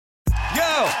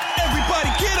Everybody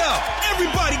get up!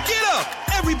 Everybody get up!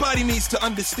 Everybody needs to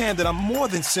understand that I'm more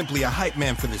than simply a hype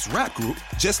man for this rap group,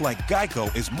 just like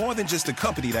Geico is more than just a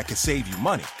company that can save you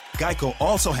money. Geico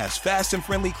also has fast and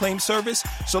friendly claim service,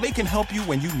 so they can help you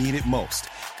when you need it most.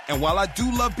 And while I do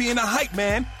love being a hype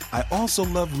man, I also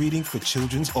love reading for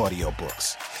children's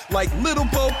audiobooks. Like Little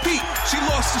Bo Peep, she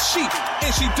lost the sheep,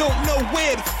 and she don't know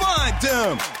where to find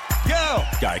them. Go!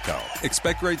 Geico.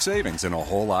 Expect great savings and a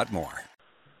whole lot more.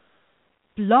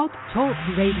 Blog Talk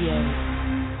Radio.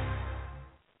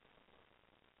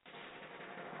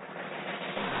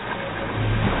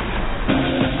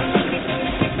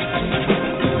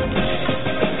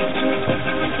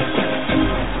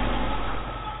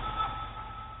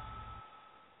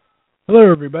 Hello,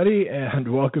 everybody,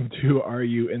 and welcome to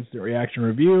RU Instant Reaction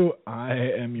Review. I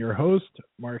am your host,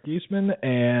 Mark Eastman,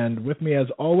 and with me, as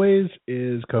always,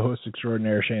 is co-host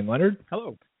extraordinaire Shane Leonard.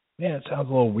 Hello. Yeah, it sounds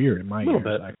a little weird in my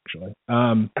ears, actually.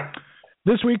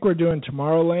 This week, we're doing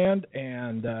Tomorrowland,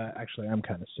 and actually, I'm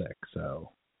kind of sick,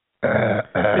 so... it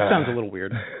sounds a little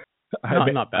weird.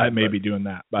 Not bad. I may be doing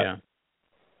that, but...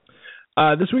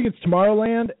 Yeah. This week, it's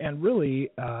Tomorrowland, and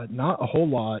really not a whole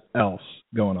lot else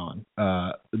going on.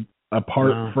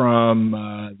 Apart from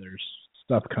there's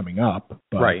stuff coming up,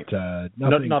 but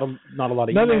nothing, not a lot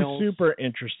of nothing emails. Super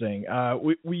interesting.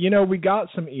 We got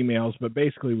some emails, but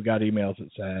basically we got emails that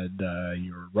said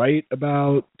you were right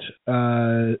about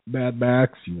Mad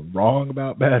Max, you were wrong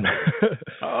about Mad Max.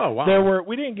 Oh wow!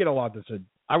 We didn't get a lot that said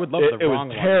I would love it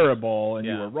was terrible and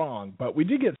you were wrong, but we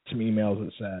did get some emails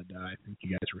that said I think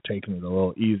you guys were taking it a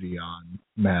little easy on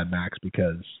Mad Max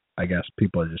because I guess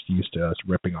people are just used to us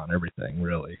ripping on everything,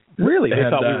 really. Really? They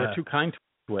thought we were too kind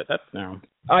to it. That's no.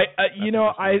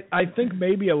 I think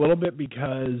maybe a little bit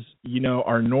because,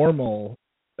 our normal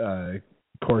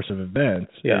course of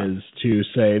events is to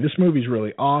say this movie's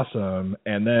really awesome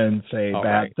and then say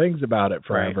bad things about it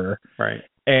forever. Right.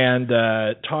 And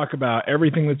talk about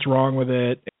everything that's wrong with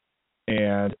it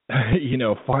and,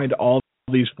 find all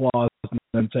these flaws and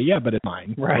then say, yeah, but it's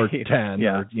 9 or 10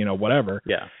 or, whatever.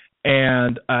 Yeah.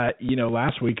 And,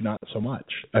 last week, not so much.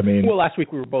 I mean... Well, last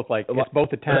week we were both like, it's both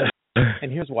a 10,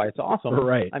 and here's why it's awesome.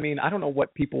 Right. I mean, I don't know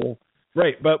what people...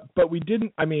 Right, but we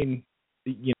didn't... I mean,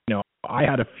 I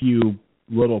had a few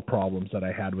little problems that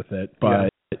I had with it, but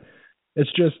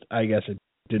it's just, I guess it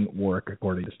didn't work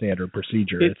according to standard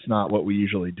procedure. It's not what we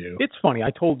usually do. It's funny.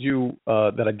 I told you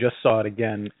that I just saw it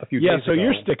again a few days ago. Yeah, so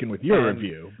you're sticking with your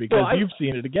review because you've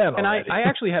seen it again already. And I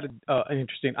actually had an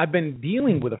interesting... I've been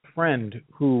dealing with a friend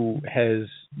who has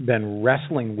been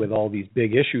wrestling with all these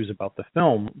big issues about the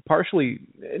film, partially,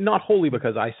 not wholly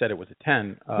because I said it was a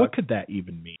 10. What could that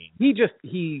even mean?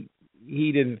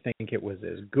 He didn't think it was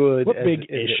as good. What big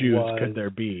issues could there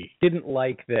be? Didn't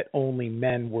like that only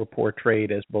men were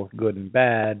portrayed as both good and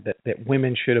bad, that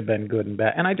women should have been good and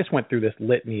bad. And I just went through this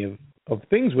litany of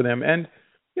things with him. And,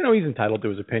 he's entitled to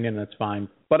his opinion, and that's fine.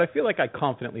 But I feel like I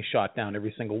confidently shot down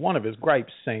every single one of his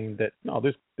gripes, saying that, no,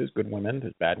 there's good women,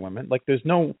 there's bad women. Like, it's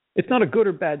not a good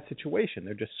or bad situation.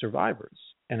 They're just survivors.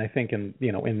 And I think in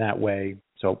that way,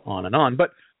 so on and on.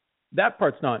 But that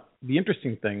part's not the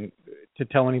interesting thing to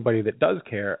tell anybody that does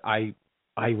care. I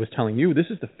was telling you, this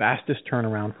is the fastest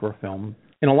turnaround for a film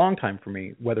in a long time for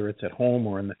me, whether it's at home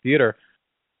or in the theater.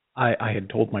 I had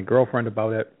told my girlfriend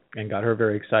about it and got her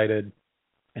very excited,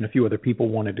 and a few other people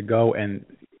wanted to go. And,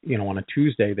 on a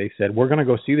Tuesday, they said, we're going to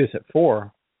go see this at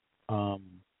 4.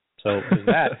 So there's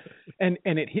that. and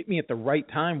it hit me at the right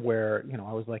time where,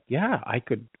 I was like, yeah, I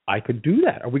could do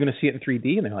that. Are we going to see it in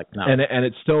 3D? And they're like, no. And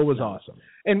it still was awesome.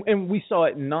 And we saw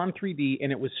it non 3D,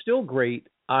 and it was still great.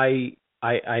 I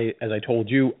as I told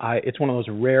you, it's one of those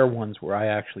rare ones where I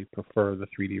actually prefer the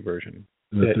 3D version.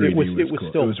 The 3D was cool.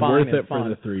 Still it was worth it fun, for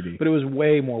the 3D, but it was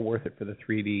way more worth it for the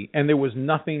 3D. And there was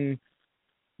nothing.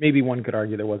 Maybe one could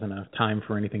argue there wasn't enough time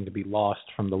for anything to be lost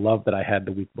from the love that I had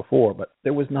the week before, but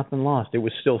there was nothing lost. It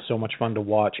was still so much fun to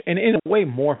watch, and in a way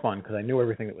more fun because I knew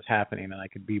everything that was happening and I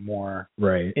could be more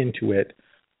into it.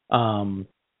 The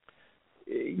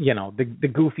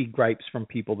goofy gripes from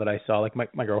people that I saw, like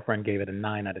my girlfriend gave it a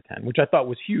 9 out of 10, which I thought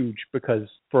was huge because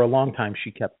for a long time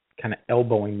she kept kind of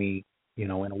elbowing me,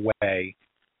 in a way,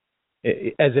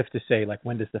 as if to say, like,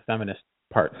 when does the feminist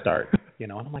part start?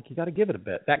 And I'm like, you got to give it a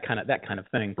bit. That kind of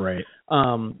thing. Right.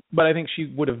 But I think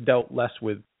she would have dealt less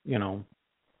with,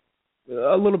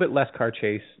 a little bit less car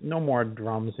chase, no more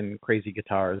drums and crazy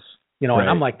guitars. And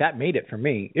I'm like, that made it for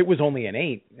me. It was only an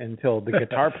 8 until the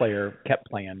guitar player kept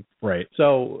playing. Right.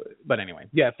 So, but anyway,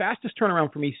 fastest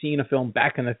turnaround for me seeing a film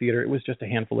back in the theater. It was just a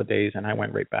handful of days, and I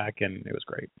went right back, and it was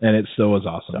great. And it still was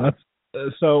awesome.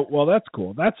 Well, that's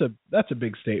cool. That's a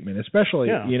big statement, especially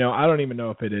I don't even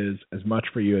know if it is as much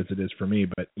for you as it is for me,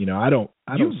 but I don't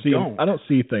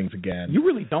see things again. You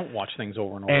really don't watch things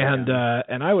over and over again.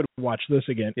 And I would watch this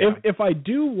again. Yeah. If I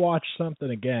do watch something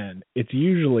again, it's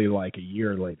usually like a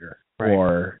year later. Right.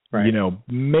 Or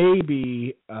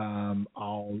maybe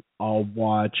I'll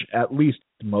watch at least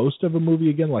most of a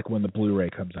movie again, like when the Blu-ray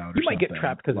comes out. You might get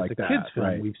trapped because like it's a kids film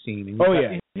right. we've seen.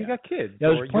 And you got kids.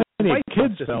 Yeah, there's plenty of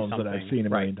kids films that I've seen a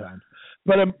million times.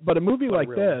 But a movie like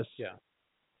this,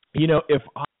 if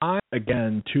I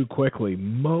again too quickly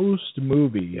most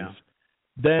movies,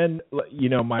 then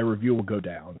my review will go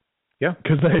down. Yeah,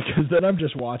 because then I'm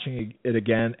just watching it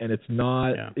again, and it's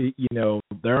not,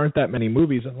 there aren't that many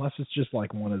movies unless it's just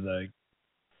like one of the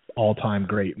all-time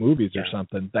great movies or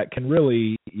something that can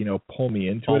really, pull me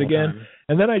into it again. Time.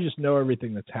 And then I just know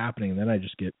everything that's happening, and then I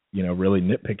just get, really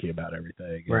nitpicky about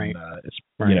everything. Right. And, it's,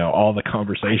 all the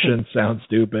conversations sound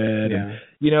stupid, and,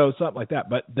 something like that.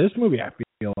 But this movie, I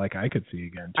feel like I could see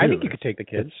again, too. I think you could take the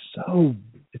kids.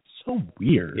 It's so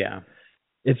weird. Yeah.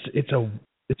 It's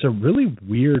a really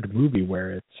weird movie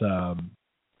where it's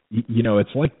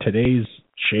it's like today's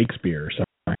Shakespeare or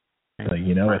something.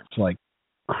 It's like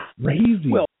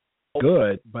crazy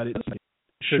good, but it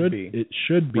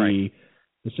should be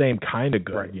the same kind of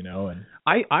good, And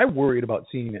I worried about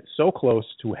seeing it so close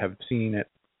to have seen it,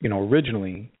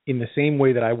 originally, in the same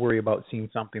way that I worry about seeing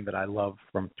something that I love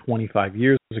from 25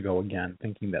 years ago again,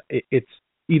 thinking that it's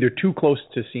either too close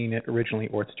to seeing it originally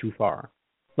or it's too far.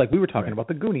 Like we were talking about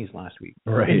the Goonies last week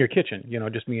in your kitchen,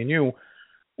 just me and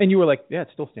you were like, yeah, it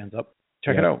still stands up.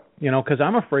 Check it out, because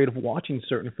I'm afraid of watching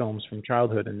certain films from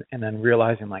childhood and then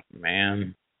realizing like,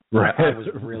 man, I was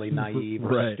really naive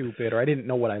or stupid, or I didn't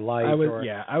know what I liked. I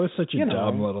was such a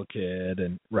dumb little kid,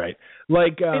 and like,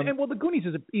 and the Goonies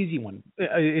is an easy one,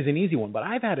 but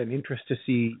I've had an interest to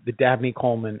see the Dabney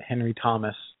Coleman, Henry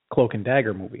Thomas Cloak and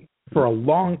Dagger movie for a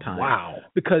long time. Wow.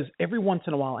 Because every once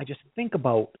in a while I just think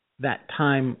about that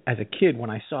time as a kid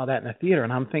when I saw that in the theater,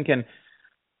 and I'm thinking,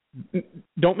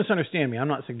 don't misunderstand me, I'm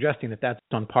not suggesting that that's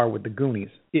on par with the Goonies.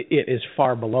 It is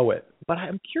far below it. But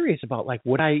I'm curious about, like,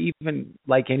 would I even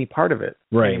like any part of it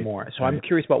anymore? So I'm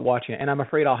curious about watching it, and I'm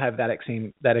afraid I'll have that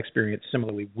experience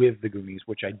similarly with the Goonies,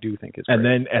 which I do think is great.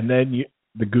 And then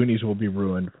the Goonies will be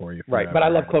ruined for you. Right, but I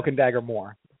love Cloak and Dagger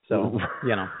more. So,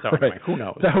 anyway, who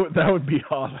knows? That would be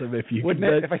awesome if you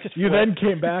then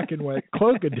came back and went,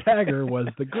 Cloak and Dagger was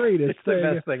the greatest thing. It's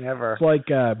the best thing ever. It's like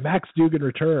Max Dugan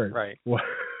Return. Right. Well,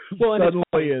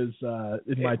 suddenly is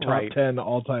in my top 10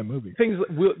 all-time movies.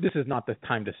 This is not the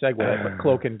time to segue, but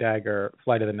Cloak and Dagger,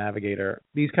 Flight of the Navigator,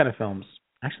 these kind of films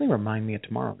actually remind me of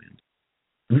Tomorrowland.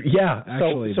 Yeah,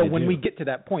 actually. So when we get to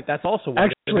that point, that's also what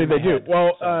actually they do.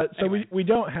 Well, anyway. we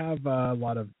don't have a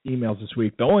lot of emails this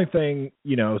week. The only thing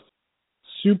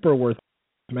super worth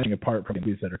mentioning apart from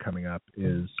these that are coming up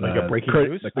is like a breaking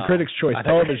news? The Critics' Choice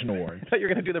Television Awards. I thought you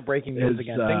were going to do the breaking news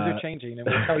again. Things are changing, and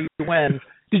we'll tell you when.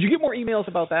 Did you get more emails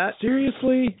about that?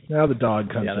 Seriously? Now the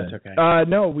dog comes in. Yeah, that's okay.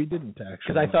 No, we didn't actually.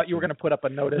 Because I thought you were going to put up a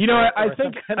notice. I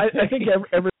think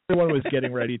everyone was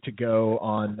getting ready to go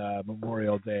on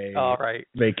Memorial Day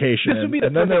vacation,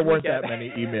 and then there weren't that many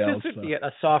emails. This would be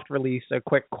a soft release, a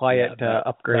quick, quiet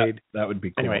upgrade. That would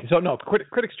be cool. Anyway, so no,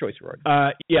 Critics' Choice Award.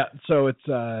 So it's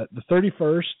the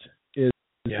 31st is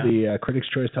the Critics'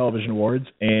 Choice Television Awards,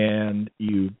 and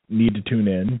you need to tune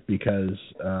in because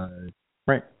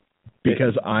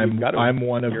because I'm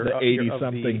one of the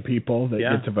 80-something people that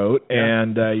get to vote,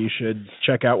 and you should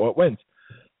check out what wins.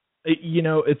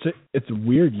 It's a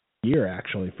weird year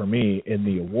actually for me in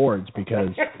the awards because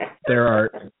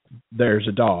there's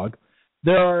a dog.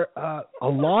 There are a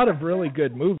lot of really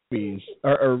good movies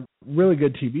or really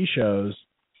good TV shows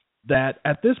that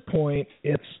at this point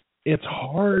it's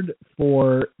hard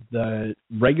for the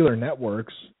regular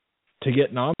networks to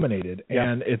get nominated,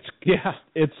 and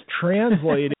it's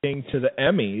translating to the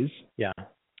Emmys. Yeah.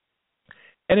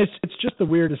 And it's just the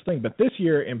weirdest thing. But this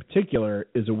year in particular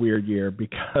is a weird year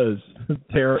because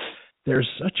there's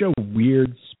such a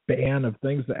weird span of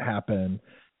things that happen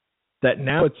that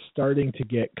now it's starting to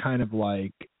get kind of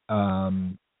like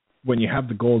when you have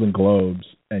the Golden Globes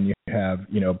and you have,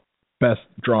 best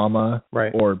drama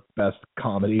or best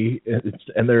comedy.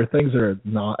 And there are things that are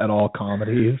not at all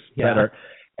comedies that are,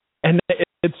 and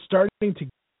it's starting to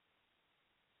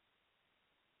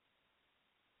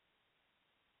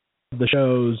the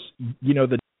shows,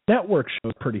 the network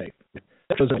shows pretty safe.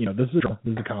 Shows, this is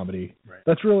a comedy. Right.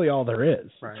 That's really all there is.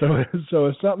 Right. So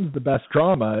if something's the best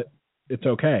drama, it's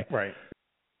okay. Right.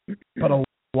 But a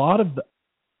lot of the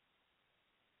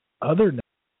other networks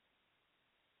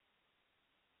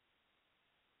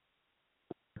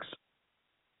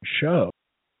shows.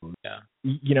 Yeah.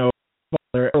 You know,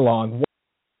 they're long.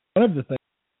 One of the things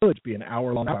would be an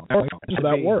hour-long. So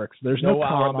that works. There's no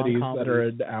comedies that are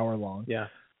an hour long. Yeah.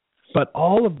 But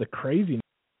all of the craziness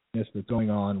that's going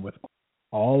on with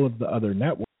all of the other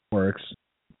networks,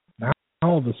 now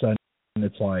all of a sudden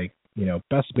it's like, you know,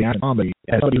 best comedy,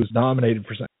 and somebody was nominated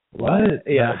for something. What?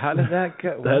 Yeah. How did that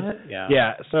go? What? Yeah.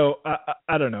 Yeah. So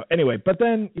I don't know. Anyway, but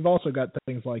then you've also got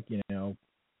things like, you know,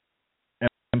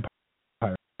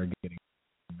 Empire getting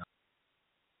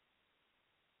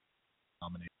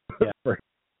nominated. Yeah. For,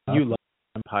 you love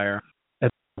Empire.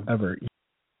 Ever.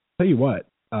 Tell you what,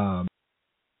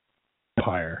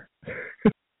 Empire.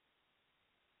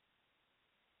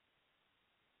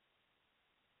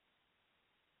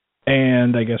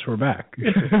 And I guess we're back.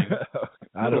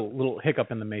 A little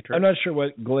hiccup in the matrix. I'm not sure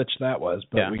what glitch that was,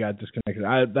 but we got disconnected.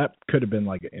 That could have been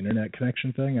like an internet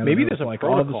connection thing. Maybe there's like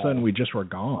protocol. All of a sudden we just were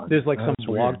gone. There's like some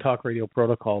Blog Talk Radio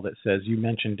protocol that says you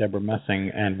mentioned Deborah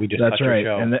Messing and we just That's cut right.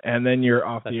 your show. And then you're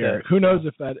off the air. Who knows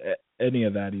if that any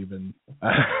of that even?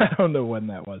 I don't know when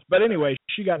that was. But anyway,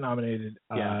 she got nominated.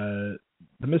 The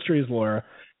Mystery is Laura,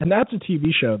 and that's a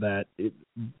TV show that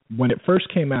when it first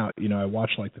came out, you know, I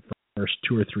watched like the first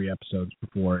 2 or 3 episodes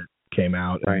before it came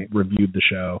out and reviewed the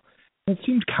show. It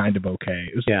seemed kind of okay.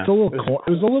 It was it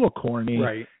was a little corny.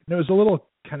 Right. And it was a little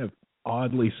kind of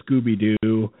oddly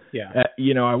Scooby-Doo. Yeah.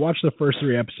 You know, I watched the first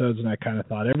 3 episodes and I kind of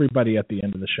thought everybody at the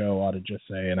end of the show ought to just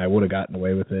say, and I would have gotten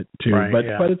away with it too. Right,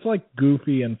 but it's like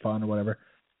goofy and fun or whatever.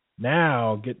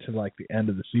 Now get to like the end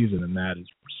of the season and that is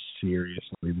seriously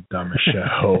the dumbest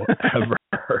show ever.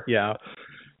 Yeah.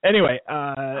 Anyway,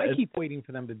 I keep waiting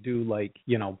for them to do like,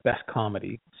 you know, best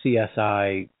comedy,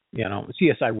 CSI, you know,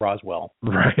 CSI Roswell.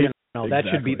 Right. You know,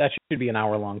 exactly. that should be an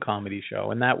hour-long comedy show,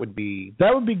 and that would be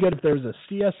good if there was a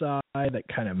CSI that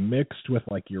kind of mixed with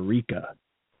like Eureka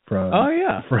from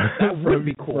that would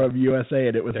be cool. From USA,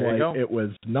 and it was it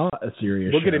was not a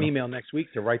serious We'll show. get an email next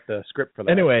week to write the script for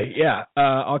that. Anyway,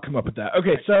 I'll come up with that.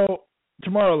 Okay, so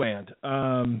Tomorrowland.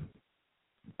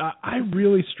 I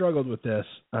really struggled with this.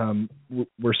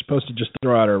 We're supposed to just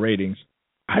throw out our ratings.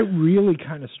 I really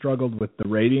kind of struggled with the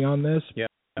rating on this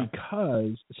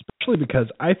especially because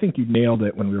I think you nailed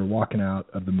it when we were walking out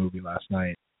of the movie last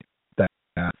night. That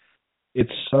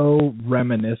it's so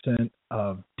reminiscent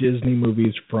of Disney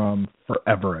movies from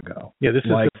forever ago. Yeah, this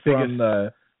is like the from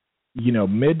the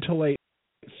mid to late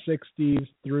 60s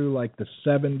through like the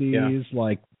 70s,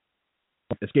 like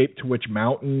Escape to Witch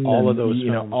Mountain, all of those,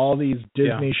 all these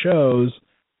Disney shows,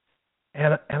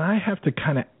 and I have to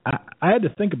kind of, I had to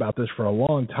think about this for a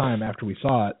long time after we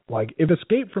saw it. Like, if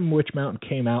Escape from Witch Mountain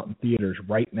came out in theaters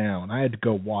right now, and I had to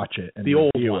go watch it and the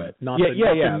old review one, it, not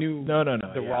the new, no,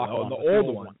 the rock one, the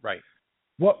old one, right?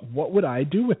 What would I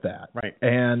do with that? Right,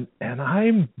 and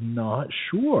I'm not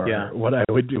sure what I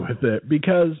would do with it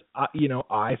because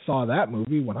I saw that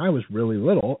movie when I was really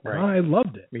little, and I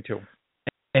loved it. Me too.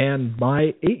 And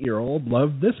my 8-year-old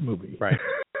loved this movie. Right.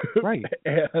 Right.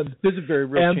 And there's a very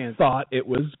real chance. Thought it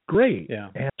was great. Yeah.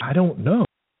 And I don't know.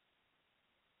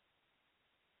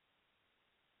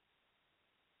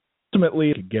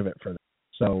 Ultimately, to give it for that.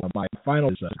 So my final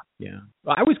is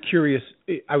Well, I was curious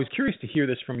to hear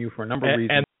this from you for a number of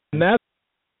reasons. And that's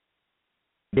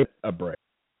a break.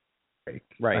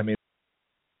 Right. I mean,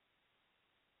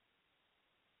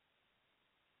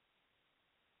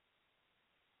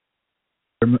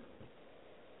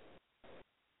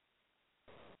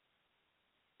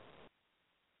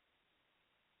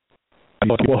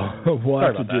 we'll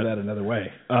have to do that another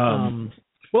way.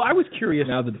 Well, I was curious.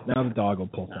 Now the dog will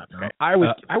pull that. Okay. I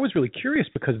was really curious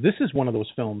because this is one of those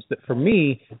films that for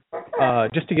me,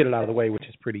 just to get it out of the way, which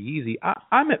is pretty easy,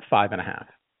 I'm at 5.5.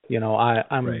 You know,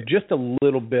 I'm just a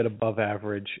little bit above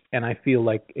average, and I feel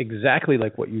like exactly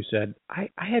like what you said. I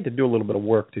had to do a little bit of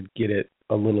work to get it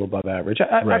a little above average.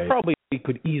 I probably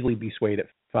could easily be swayed at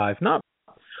 5, not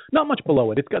much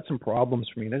below it. It's got some problems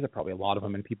for me. There's probably a lot of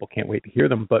them, and people can't wait to hear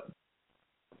them. But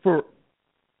for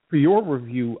your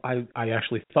review, I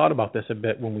actually thought about this a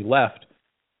bit when we left,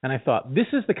 and I thought this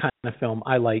is the kind of film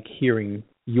I like hearing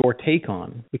your take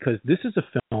on, because this is a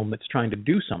film that's trying to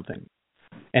do something.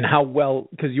 And how well,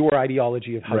 because your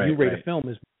ideology of how you rate a film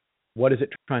is what is it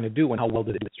trying to do and how well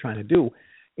did it's trying to do.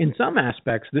 In some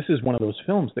aspects, this is one of those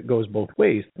films that goes both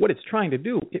ways. What it's trying to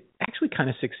do, it actually kind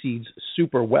of succeeds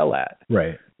super well at.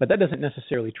 Right. But that doesn't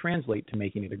necessarily translate to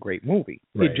making it a great movie.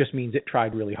 Right. It just means it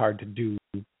tried really hard to do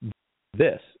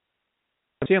this.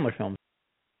 Sandler films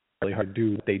really hard to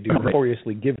do what they do.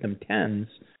 Notoriously give them 10s.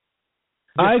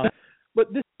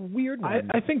 But this weird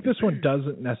one. I think this one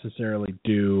doesn't necessarily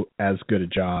do as good a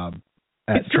job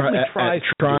at tries.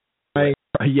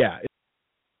 Yeah.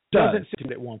 doesn't seem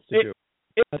what it wants to do.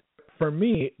 For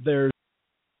me, there's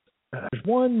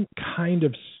one kind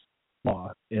of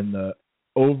flaw in the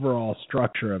overall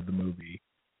structure of the movie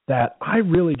that I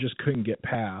really just couldn't get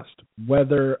past,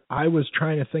 whether I was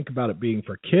trying to think about it being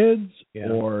for kids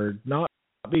or not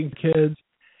being kids.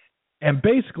 And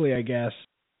basically, I guess,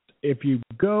 if you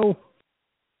go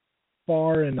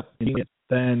far enough in it,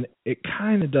 then it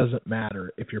kind of doesn't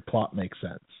matter if your plot makes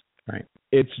sense. Right.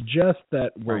 It's just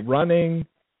that we're running,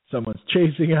 someone's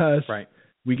chasing us. Right.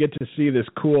 We get to see this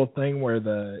cool thing where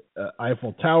the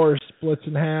Eiffel Tower splits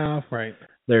in half. Right.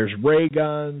 There's ray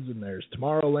guns and there's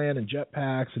Tomorrowland and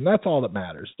jetpacks, and that's all that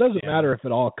matters. It doesn't matter if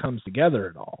it all comes together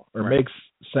at all or makes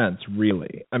sense,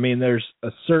 really. I mean, there's a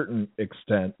certain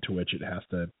extent to which it has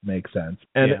to make sense.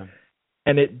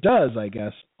 And it does, I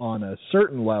guess, on a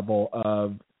certain level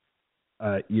of,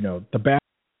 the bad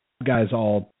guys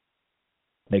all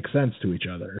make sense to each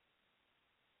other.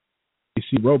 You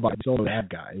see robots, all the bad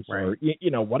guys, or,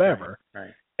 whatever.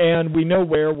 Right. And we know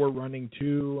where we're running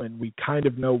to, and we kind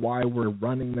of know why we're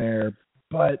running there.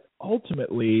 But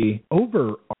ultimately,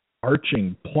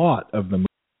 overarching plot of the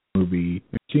movie,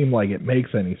 it seemed like it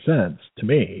makes any sense to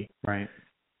me. Right.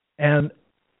 And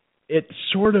it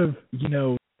sort of,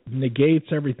 negates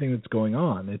everything that's going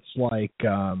on. It's like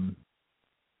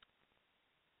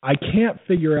I can't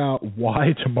figure out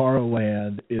why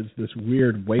Tomorrowland is this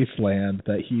weird wasteland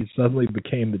that he suddenly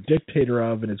became the dictator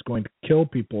of and is going to kill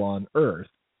people on Earth.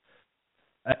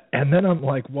 And then I'm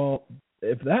like, well,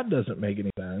 if that doesn't make any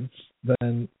sense,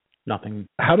 then nothing.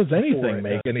 How does anything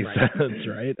make any sense,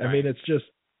 right? I mean, it's just,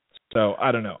 so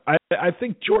I don't know. I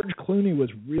think George Clooney was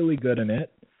really good in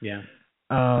it. Yeah.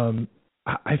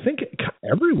 I think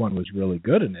everyone was really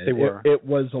good in it. They were. It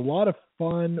was a lot of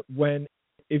fun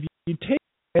if you take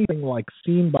anything like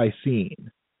scene by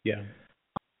scene. Yeah.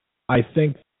 I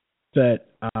think that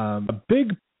a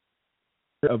big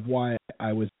part of why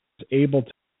I was able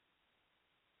to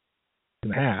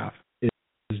half is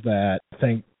that I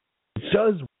think it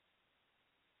does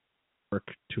work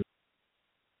to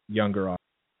younger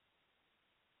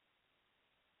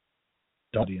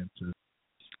audiences.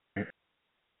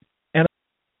 And I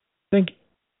think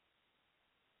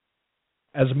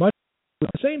as much at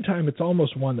the same time, it's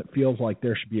almost one that feels like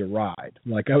there should be a ride.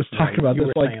 Like I was talking about this,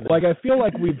 like I feel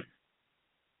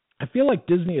like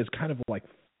Disney is kind of like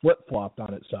flip-flopped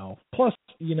on itself. Plus,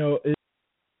 to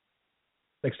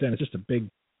extent, it's just a big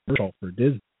commercial for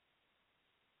Disney,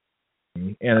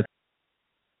 and it's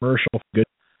a commercial for good.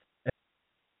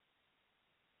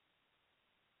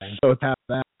 So it's have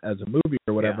that as a movie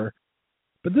or whatever.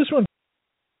 But this one,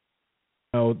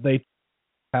 they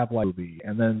have like a movie,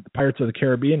 and then the Pirates of the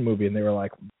Caribbean movie, and they were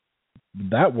like,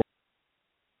 that worked.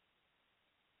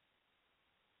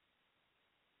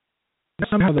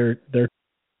 Somehow they're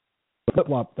flip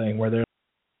flop thing where they're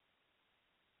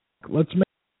like, let's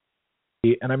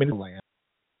make, and I mean, land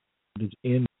is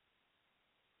in.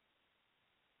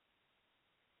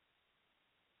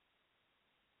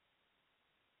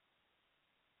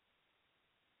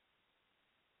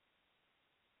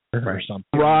 Or something.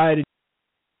 Ride.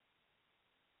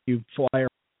 You fly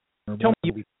around. Tell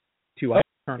me to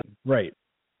turn. Right.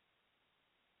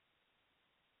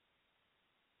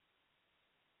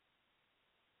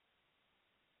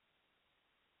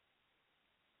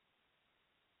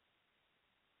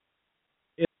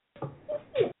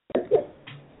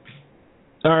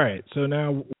 All right. So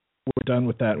now we're done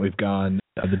with that. We've gone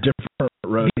the different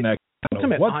road next.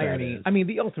 Ultimate irony. I mean,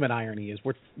 the ultimate irony is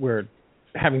we're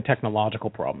having technological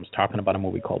problems talking about a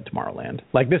movie called Tomorrowland.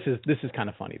 Like this is kind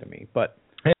of funny to me, but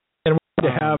and we need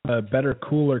to have a better,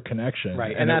 cooler connection,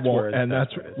 right? And that's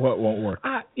what won't work.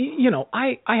 I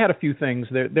had a few things.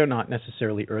 They're not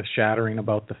necessarily earth-shattering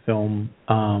about the film.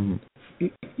 I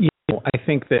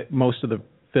think that most of the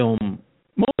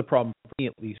problem for me,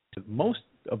 at least, most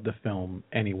of the film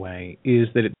anyway, is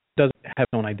that it doesn't have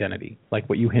its own identity, like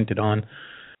what you hinted on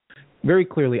very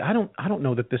clearly. I don't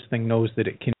know that this thing knows that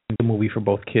it can be a movie for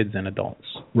both kids and adults.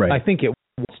 Right. I think it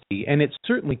wants to be, and it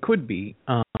certainly could be.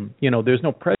 There's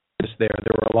no prejudice there.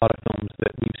 There were a lot of films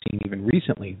that we've seen even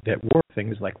recently that were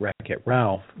things like Wreck-It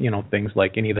Ralph, things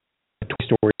like any of the Toy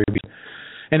Story movies.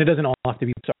 And it doesn't all have to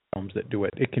be Pixar films that do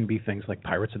it. It can be things like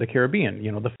Pirates of the Caribbean,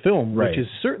 the film, right, which is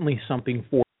certainly something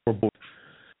for both.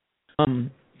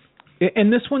 And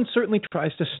this one certainly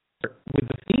tries to start with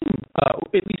the theme,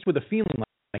 at least with a feeling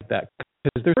like that,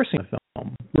 because they're cursing the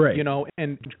film, right?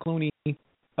 And Clooney,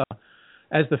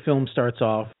 as the film starts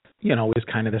off, is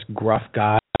kind of this gruff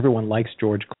guy. Everyone likes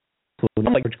George Clooney.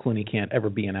 Not like George Clooney can't ever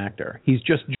be an actor. He's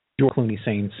just George Clooney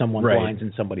saying someone blinds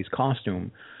in somebody's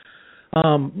costume.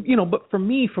 But for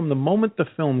me, from the moment the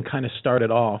film kind of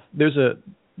started off, there's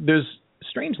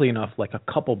strangely enough like a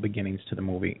couple beginnings to the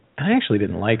movie, and I actually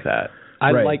didn't like that.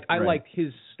 I liked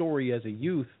his story as a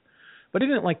youth, but I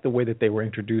didn't like the way that they were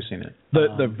introducing it.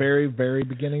 The very, very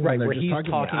beginning, right, when where he's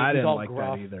talking, I didn't all like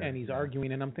gruff, that either. and he's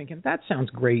arguing, and I'm thinking that sounds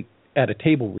great at a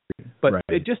table reading, but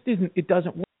it just isn't. It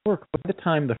doesn't work. By the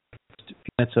time the first few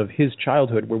minutes of his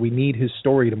childhood, where we need his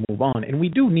story to move on, and we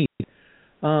do need.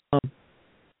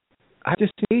 I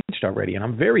just aged already, and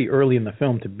I'm very early in the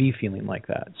film to be feeling like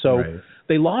that. So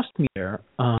they lost me there.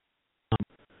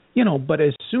 But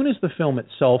as soon as the film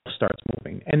itself starts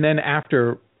moving, and then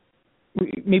after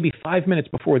maybe 5 minutes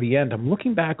before the end, I'm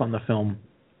looking back on the film,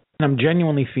 and I'm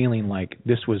genuinely feeling like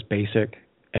this was basic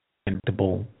and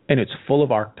predictable, and it's full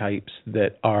of archetypes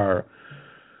that are,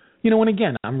 and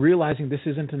again, I'm realizing this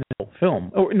isn't an adult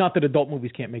film. Or not that adult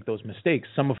movies can't make those mistakes.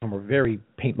 Some of them are very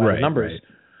paint by the numbers.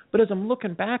 Right. But as I'm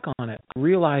looking back on it, I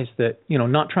realized that,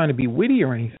 not trying to be witty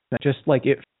or anything, just like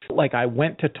it felt like I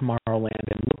went to Tomorrowland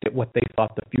and looked at what they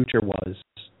thought the future was,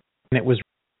 and it was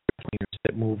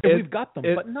that moved. And we've got them,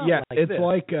 but not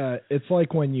like this. It's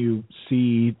like when you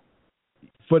see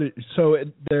footage. So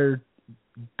they're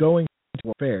going to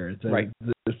World Fair. It's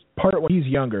the part when he's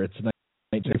younger. It's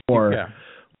 1994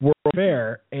 World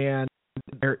Fair, and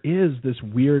there is this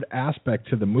weird aspect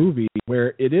to the movie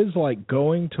where it is like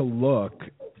going to look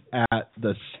at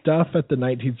the stuff at the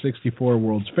 1964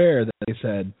 World's Fair that they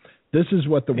said, this is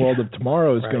what the world of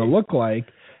tomorrow is going to look like.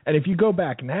 And if you go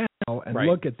back now and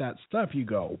look at that stuff, you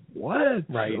go, what?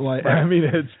 I mean,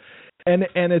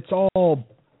 it's all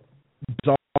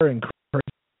bizarre and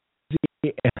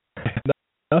crazy, and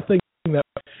nothing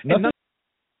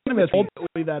that's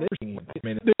ultimately that interesting. I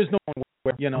mean, there's no one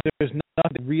where, there's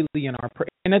nothing really in our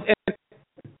and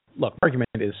look, argument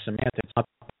is semantics. It's not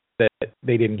that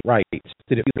they didn't get right, it's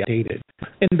that it was dated.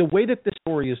 And the way that this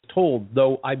story is told,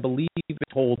 though I believe it's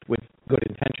told with good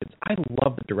intentions, I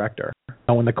love the director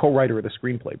and the co-writer of the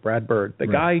screenplay, Brad Bird. The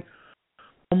guy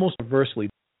almost universally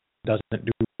doesn't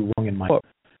do wrong in my book.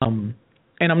 And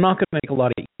I'm not going to make a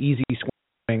lot of easy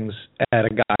swings at a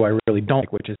guy who I really don't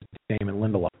like, which is Damon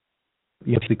Lindelof.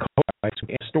 The co-writes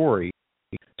a story.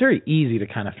 It's very easy to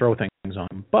kind of throw things on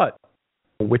him, but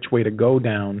which way to go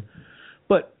down.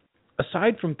 But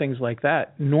aside from things like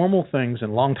that, normal things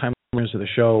and longtime listeners of the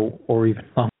show, or even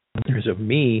long listeners of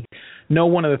me, know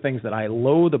one of the things that I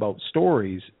loathe about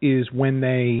stories is when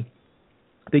they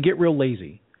get real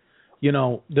lazy.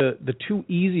 The two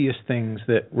easiest things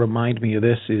that remind me of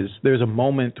this is there's a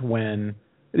moment when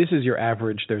this is your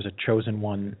average, there's a chosen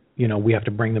one, we have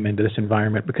to bring them into this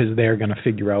environment because they're going to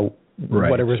figure out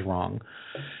whatever is wrong.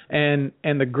 And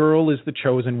the girl is the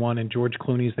chosen one, and George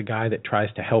Clooney is the guy that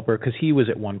tries to help her because he was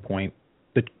at one point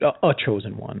a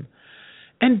chosen one.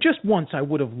 And just once I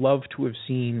would have loved to have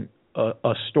seen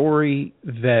a story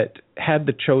that had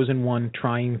the chosen one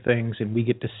trying things, and we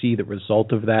get to see the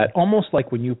result of that, almost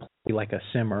like when you play like a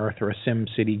Sim Earth or a Sim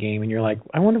City game, and you're like,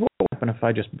 I wonder what would happen if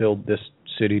I just build this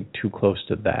city too close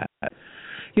to that.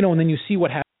 And then you see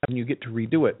what happens and you get to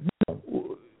redo it.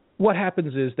 No. What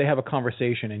happens is they have a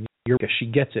conversation, and she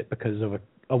gets it because of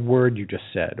a word you just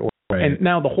said. And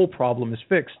now the whole problem is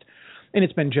fixed. And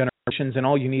it's been generations, and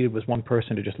all you needed was one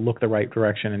person to just look the right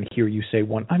direction and hear you say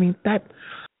one. I mean, that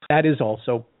is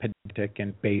also pedantic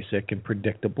and basic and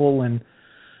predictable, and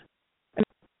I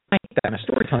hate that in a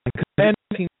storytelling. And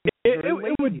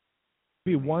it would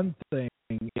be one thing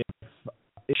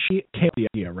if she came with the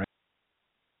idea, right?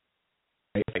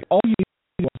 All you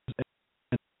need was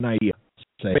an idea,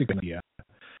 say an idea.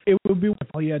 It would be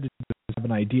all you had to do is have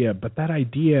an idea, but that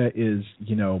idea is,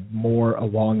 more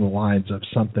along the lines of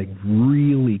something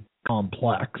really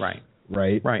complex,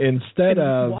 right? Instead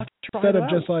of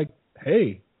just like,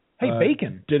 hey,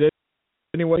 bacon. Did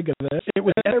anyone get this? It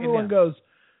was everyone goes,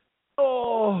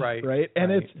 right,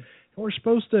 and we're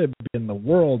supposed to be in the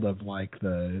world of like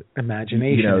the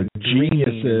imagination,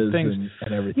 geniuses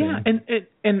and everything. Yeah,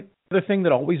 and the thing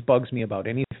that always bugs me about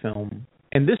any film,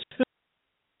 and this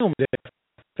film did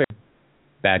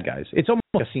bad guys. It's almost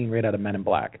like a scene right out of Men in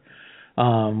Black,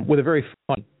 with a very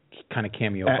funny kind of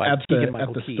cameo by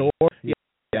Keegan-Michael Key. Store.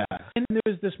 Yeah. And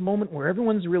there's this moment where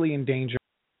everyone's really in danger,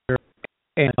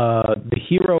 and the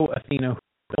hero Athena,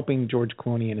 who's helping George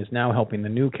Clooney and is now helping the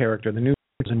new character, the new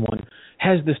chosen one,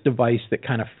 has this device that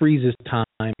kind of freezes time,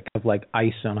 kind of like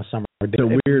ice on a summer day.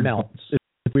 It melts.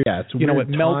 It's weird. It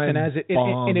melts, and as it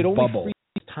only bubble.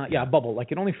 freezes time. Yeah, bubble.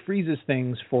 Like it only freezes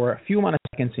things for a few amount of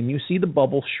seconds, and you see the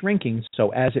bubble shrinking. So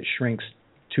as it shrinks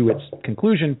to its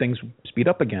conclusion, things speed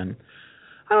up again.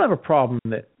 I don't have a problem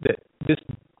that this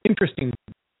interesting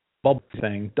bubble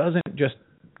thing doesn't just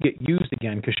get used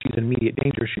again because she's in immediate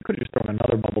danger, she could have just thrown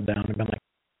another bubble down and been like,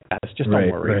 "That's just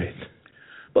don't worry." Right.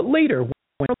 But later,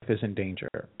 when Earth is in danger,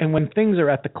 and when things are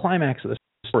at the climax of the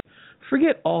story,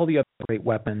 forget all the other great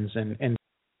weapons and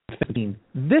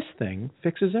this thing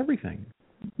fixes everything.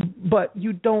 But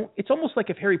you don't. It's almost like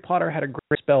if Harry Potter had a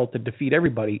great spell to defeat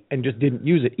everybody and just didn't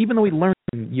use it, even though he learned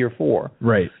in year 4.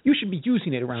 Right. You should be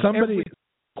using it around Somebody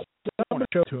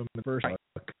showed to him in the first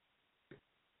book.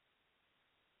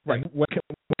 Right. When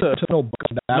the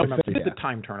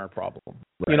time turner problem.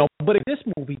 Right. But in this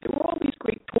movie, there were all these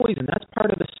great toys, and that's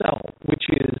part of the sell, which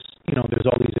is, there's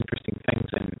all these interesting things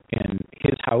in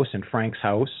his house and Frank's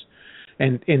house,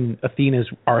 and in Athena's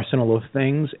arsenal of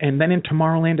things, and then in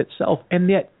Tomorrowland itself, and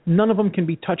yet none of them can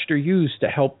be touched or used to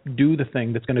help do the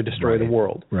thing that's going to destroy the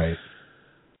world. Right.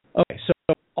 Okay, so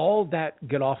all that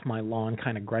get off my lawn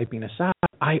kind of griping aside,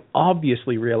 I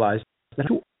obviously realized that I'm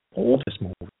too old for this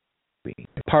movie.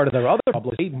 Part of their other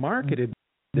problem, they marketed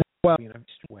this movie in a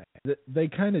way. They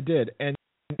kind of did, and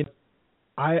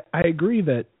I agree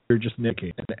that you're just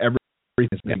nitpicking and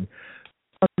everything's being.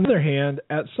 On the other hand,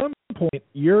 at some point,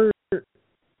 you're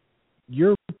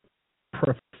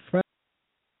professing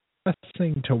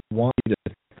to want me to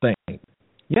think,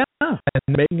 and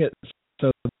making it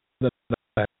so that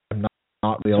I'm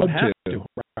not real to,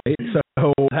 right? So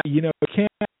you can't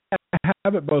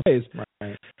have it both ways,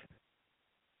 right?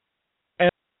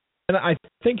 And I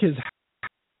think his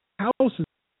house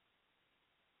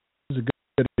is a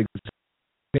good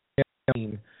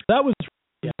example. That was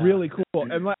really cool,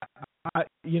 and I was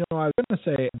going to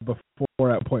say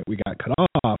before that point we got cut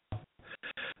off.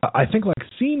 I think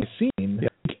scene by scene,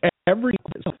 every.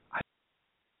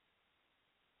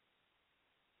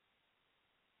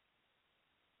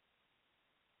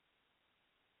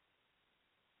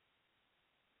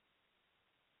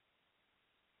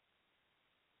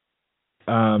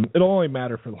 It'll only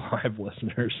matter for live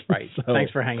listeners, right? So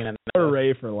thanks for hanging in.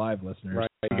 Hooray for live listeners! Right,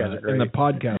 you guys are great. In the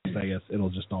podcast, I guess it'll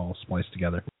just all splice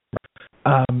together.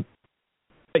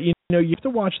 But you have to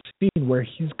watch the scene where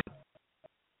he's got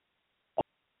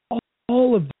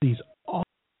all of these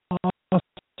awesome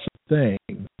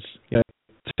things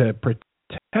to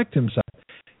protect himself.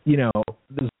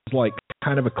 This is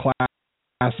kind of a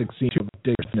classic scene of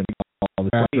Dickerson and all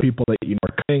the people that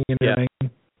are cutting and everything.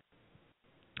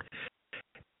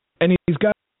 And he's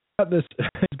got this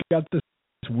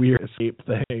weird escape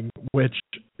thing, which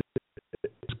is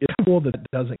cool that it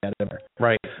doesn't get in there.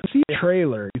 Right. You see a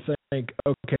trailer, you think,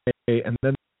 okay, and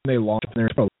then they launch and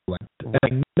there's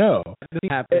and no,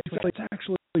 it's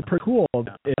actually pretty cool.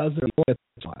 It doesn't look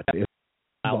much. It's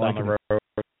out on the road.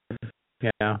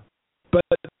 Yeah. But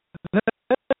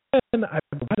then I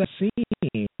watched that scene,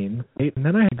 and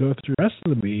then I had to go through the rest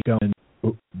of the movie going,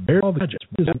 where's all the gadgets?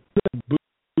 What is that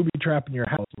booby trap in your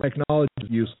house? Technology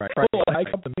use. Right. I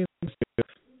come to means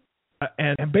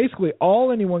and basically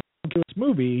all anyone can do this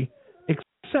movie,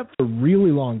 except for a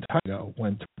really long time ago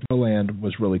when Tomorrowland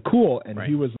was really cool and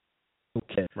he was a little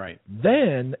kid. Right.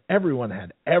 Then everyone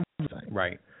had everything.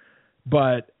 Right.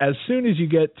 But as soon as you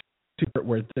get to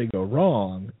where things go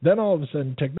wrong, then all of a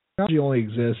sudden technology only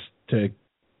exists to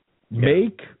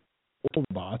make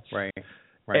robots. Right.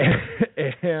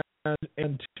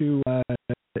 And to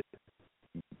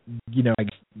I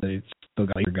guess they still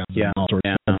got your guns and all sorts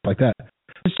of stuff like that.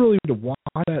 It's really to watch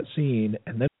that scene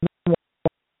and then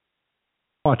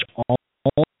watch all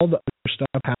the other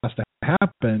stuff has to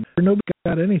happen. Nobody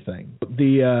got anything.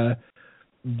 The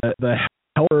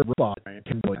helper robot and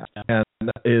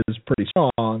is pretty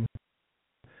strong,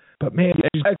 but man,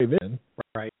 she's actually been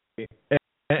right,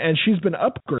 and she's been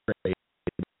upgraded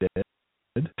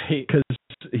because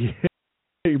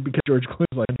George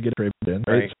Clooney's like to get traded in,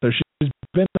 right? So she's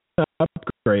been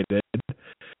upgraded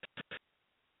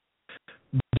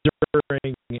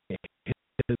during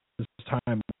his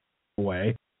time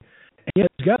away, and yet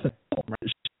she's got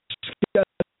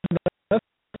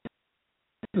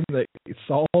nothing that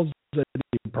solves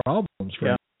any problems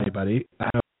for anybody. I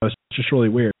know it's just really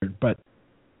weird, but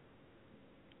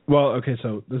okay,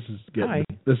 so this is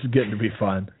getting to be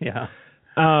fun. Yeah.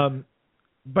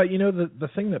 But the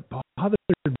thing that bothered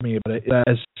me about it is that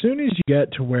as soon as you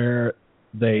get to where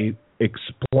they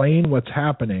explain what's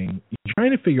happening, you're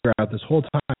trying to figure out this whole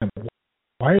time,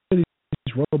 why are these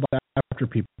robots after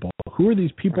people? Who are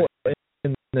these people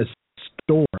in this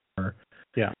store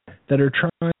that are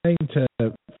trying to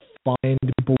find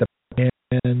people that can?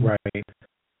 Right.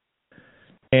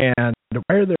 And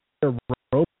why are there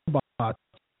robots?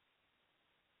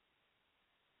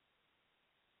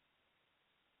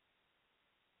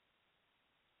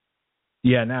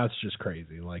 Yeah, now it's just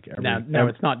crazy. Like now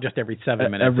it's not just every 7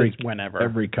 minutes. It's whenever.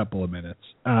 Every couple of minutes.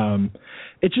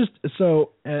 It just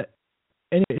so and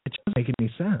it doesn't make any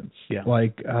sense. Yeah.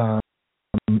 Like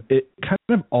it kind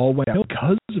of all went out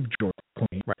because of George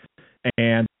Clooney, right.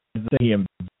 And he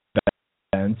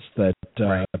invents that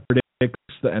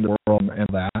predicts the end of the world and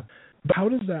that. But how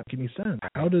does that make any sense?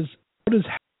 How does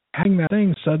having that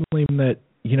thing suddenly mean that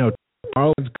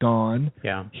Tomorrowland's gone?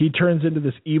 Yeah. He turns into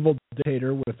this evil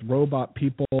dictator with robot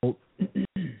people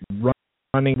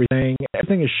running everything.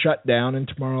 Everything is shut down in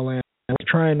Tomorrowland. They're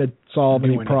trying to solve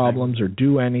any problems or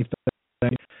do anything.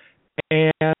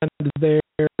 And there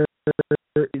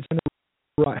is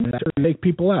going to take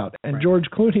people out. And George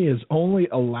Clooney is only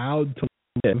allowed to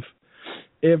live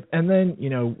if, and then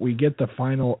we get the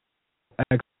final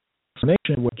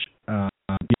explanation, which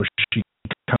she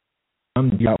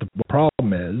comes out what the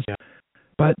problem is. Yeah.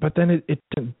 But then it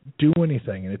doesn't do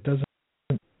anything, and it doesn't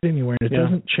get anywhere, and it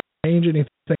doesn't change anything.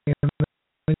 And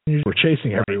then we're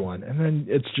chasing everyone, and then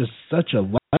it's just such a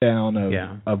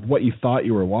letdown of what you thought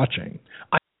you were watching.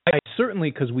 I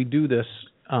certainly, because we do this,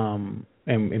 and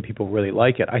people really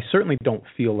like it, I certainly don't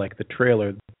feel like the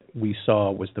trailer we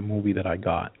saw was the movie that I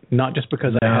got. Not just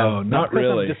because I'm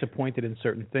disappointed in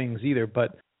certain things either,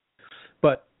 but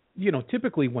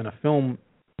typically when a film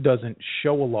doesn't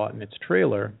show a lot in its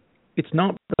trailer, it's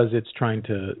not because it's trying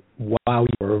to wow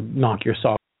you or knock your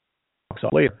socks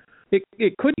off later.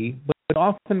 It could be, but it's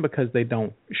often because they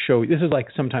don't show. This is like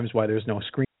sometimes why there's no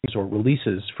screenings or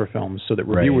releases for films so that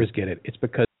reviewers get it. It's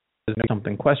because there's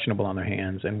something questionable on their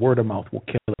hands, and word of mouth will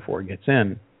kill it before it gets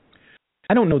in.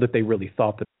 I don't know that they really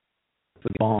thought that it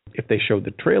would be bomb if they showed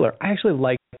the trailer. I actually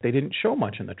like that they didn't show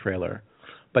much in the trailer,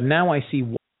 but now I see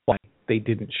why they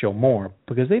didn't show more,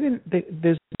 because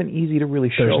there's been easy to really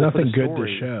show. There's nothing good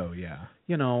to show, yeah.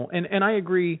 And I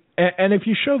agree. And if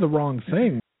you show the wrong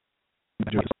thing,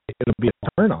 it'll be a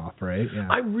turnoff, right? Yeah.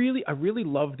 I really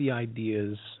love the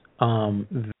ideas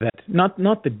that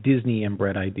not the Disney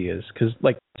inbred ideas, because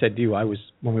like I said to you,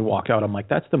 when we walked out, I'm like,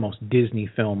 that's the most Disney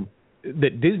film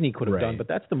that Disney could have done, but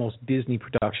that's the most Disney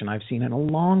production I've seen in a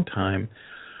long time.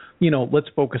 Let's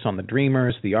focus on the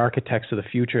dreamers, the architects of the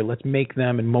future. Let's make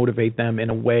them and motivate them in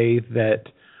a way that,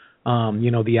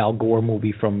 the Al Gore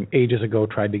movie from ages ago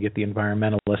tried to get the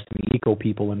environmentalists and the eco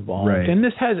people involved. Right. And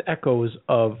this has echoes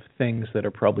of things that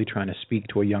are probably trying to speak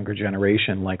to a younger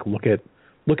generation, like look at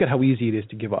how easy it is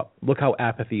to give up. Look how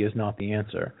apathy is not the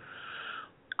answer.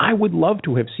 I would love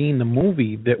to have seen the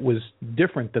movie that was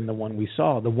different than the one we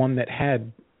saw, the one that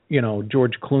had,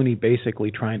 George Clooney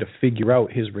basically trying to figure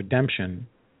out his redemption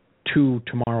to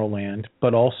Tomorrowland,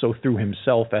 but also through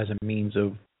himself as a means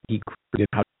of he created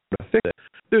how to fix it.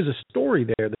 There's a story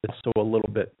there that's also a little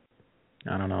bit,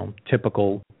 I don't know,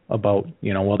 typical about,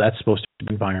 that's supposed to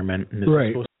be environment and this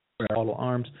is supposed to be all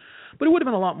arms. But it would have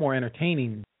been a lot more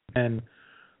entertaining than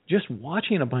just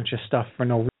watching a bunch of stuff for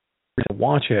no reason to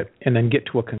watch it and then get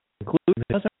to a conclusion that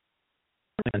doesn't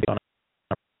on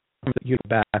you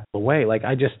back away. Like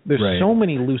there's so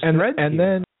many loose threads. And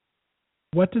then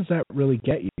what does that really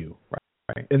get you?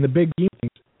 Right. In the big game,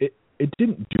 it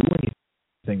didn't do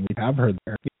anything. We have heard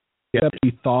there. Except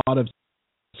we thought of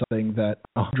something that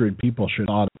 100 people should have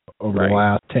thought of over the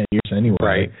last 10 years anyway.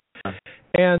 Right.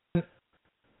 And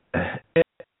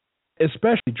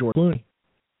especially George Clooney,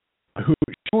 who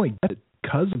she only gets it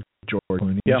because of George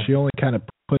Clooney. Yeah. She only kind of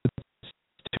puts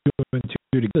 2 and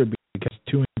 2 together because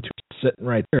 2 and 2 are sitting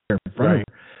right there in front of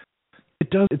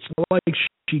her. It's not like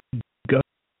she goes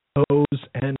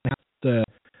and has to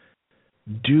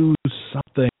do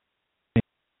something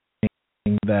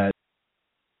that.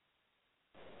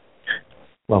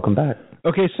 Welcome back.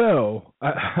 Okay, so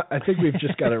I think we've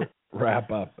just got to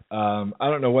wrap up. I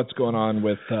don't know what's going on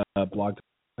with Blog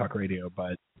Talk Radio,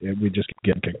 but we just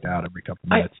get kicked out every couple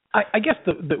minutes. I guess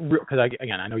the real, because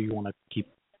again, I know you want to keep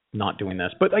not doing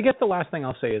this, but I guess the last thing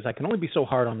I'll say is I can only be so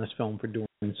hard on this film for doing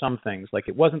some things. Like,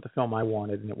 it wasn't the film I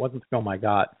wanted, and it wasn't the film I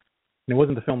got, and it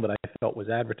wasn't the film that I felt was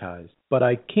advertised. But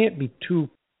I can't be too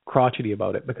crotchety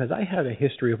about it, because I had a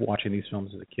history of watching these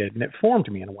films as a kid, and it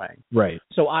formed me in a way. Right.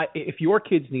 So if your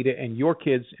kids need it, and your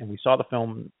kids, and we saw the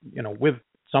film, with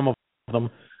some of them,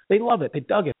 they love it, they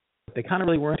dug it, they kind of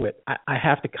really were into it. I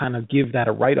have to kind of give that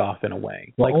a write-off in a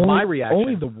way. Well, like my reaction.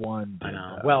 Only the one did, I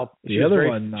know. though. Well, she was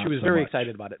very much.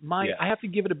 excited about it. I have to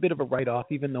give it a bit of a write-off,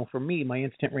 even though for me, my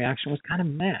instant reaction was kind of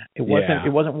meh. It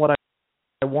wasn't what I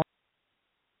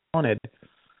wanted.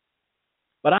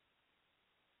 But I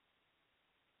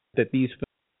that these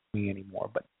films me anymore,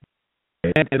 but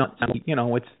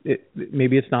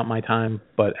maybe it's not my time,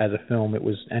 but as a film, it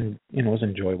was, and it was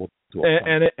enjoyable.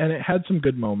 And it had some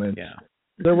good moments. Yeah.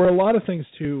 There were a lot of things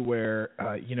too where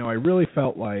I really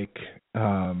felt like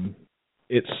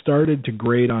it started to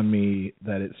grate on me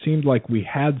that it seemed like we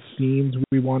had scenes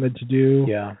we wanted to do.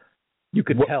 Yeah. You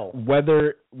could tell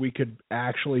whether we could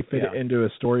actually fit it into a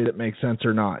story that makes sense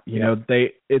or not. You know,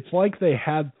 it's like they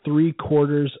had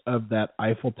 3/4 of that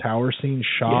Eiffel Tower scene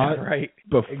shot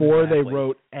before they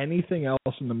wrote anything else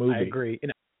in the movie. I agree.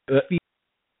 And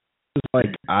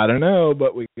like, I don't know,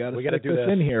 but we got to do this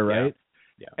in here, right?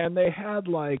 Yeah. And they had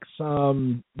like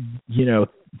some,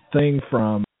 thing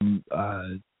from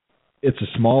It's a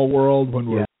Small World when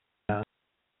we're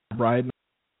riding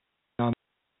on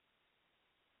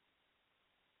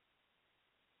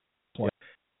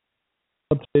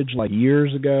like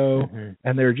years ago,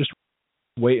 and they were just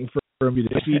waiting for him to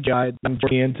CGI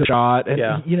into shot, and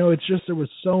it's just there was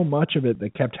so much of it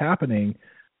that kept happening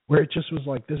where it just was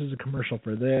like, this is a commercial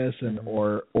for this, and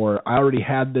or I already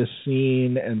had this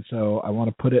scene, and so I want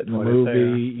to put it in the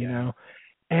movie, you know.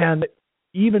 And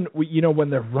even when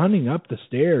they're running up the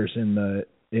stairs in the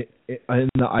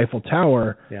Eiffel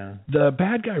Tower, the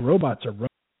bad guy robots are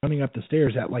running up the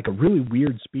stairs at like a really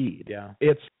weird speed. Yeah,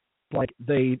 it's like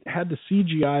they had to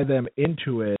CGI them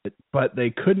into it, but they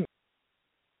couldn't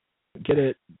get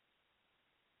it.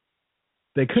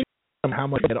 They couldn't somehow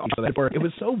get off of that. It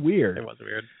was so weird. It was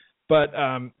weird. But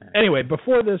anyway,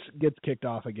 before this gets kicked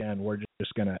off again, we're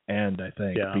just going to end, I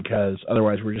think, because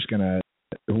otherwise we're going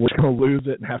to lose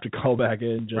it and have to call back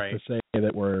in just to say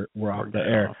that we're off the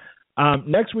air.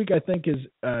 Next week, I think, is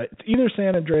it's either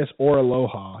San Andreas or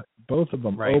Aloha. Both of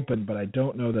them open, but I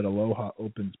don't know that Aloha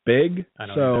opens big.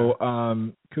 So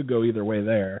could go either way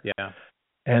there. Yeah.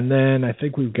 And then I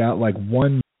think we've got like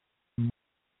one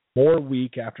more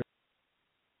week after.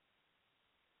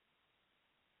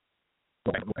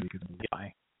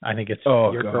 I think it's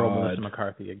your girl Melissa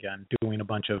McCarthy again doing a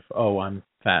bunch of I'm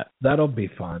fat. That'll be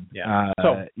fun. Yeah.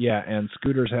 And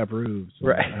scooters have roofs.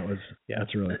 Right.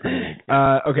 That's really cool.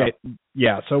 Okay.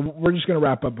 So we're just gonna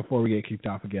wrap up before we get kicked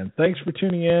off again. Thanks for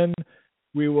tuning in.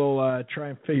 We will try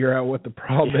and figure out what the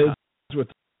problem is with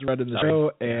the thread of the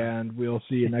show, and we'll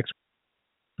see you next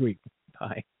week.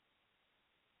 Bye.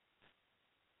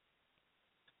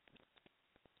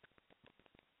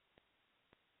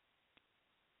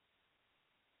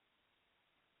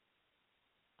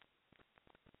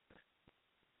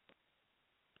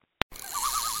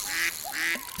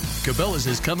 Cabela's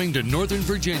is coming to Northern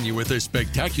Virginia with a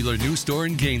spectacular new store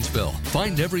in Gainesville.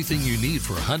 Find everything you need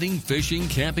for hunting, fishing,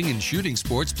 camping, and shooting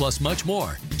sports, plus much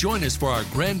more. Join us for our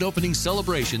grand opening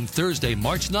celebration Thursday,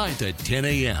 March 9th at 10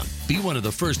 a.m. Be one of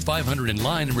the first 500 in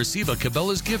line and receive a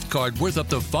Cabela's gift card worth up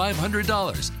to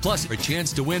 $500, plus a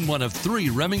chance to win one of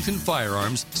 3 Remington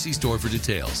firearms. See store for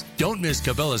details. Don't miss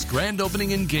Cabela's grand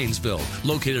opening in Gainesville,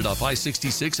 located off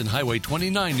I-66 and Highway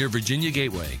 29 near Virginia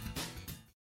Gateway.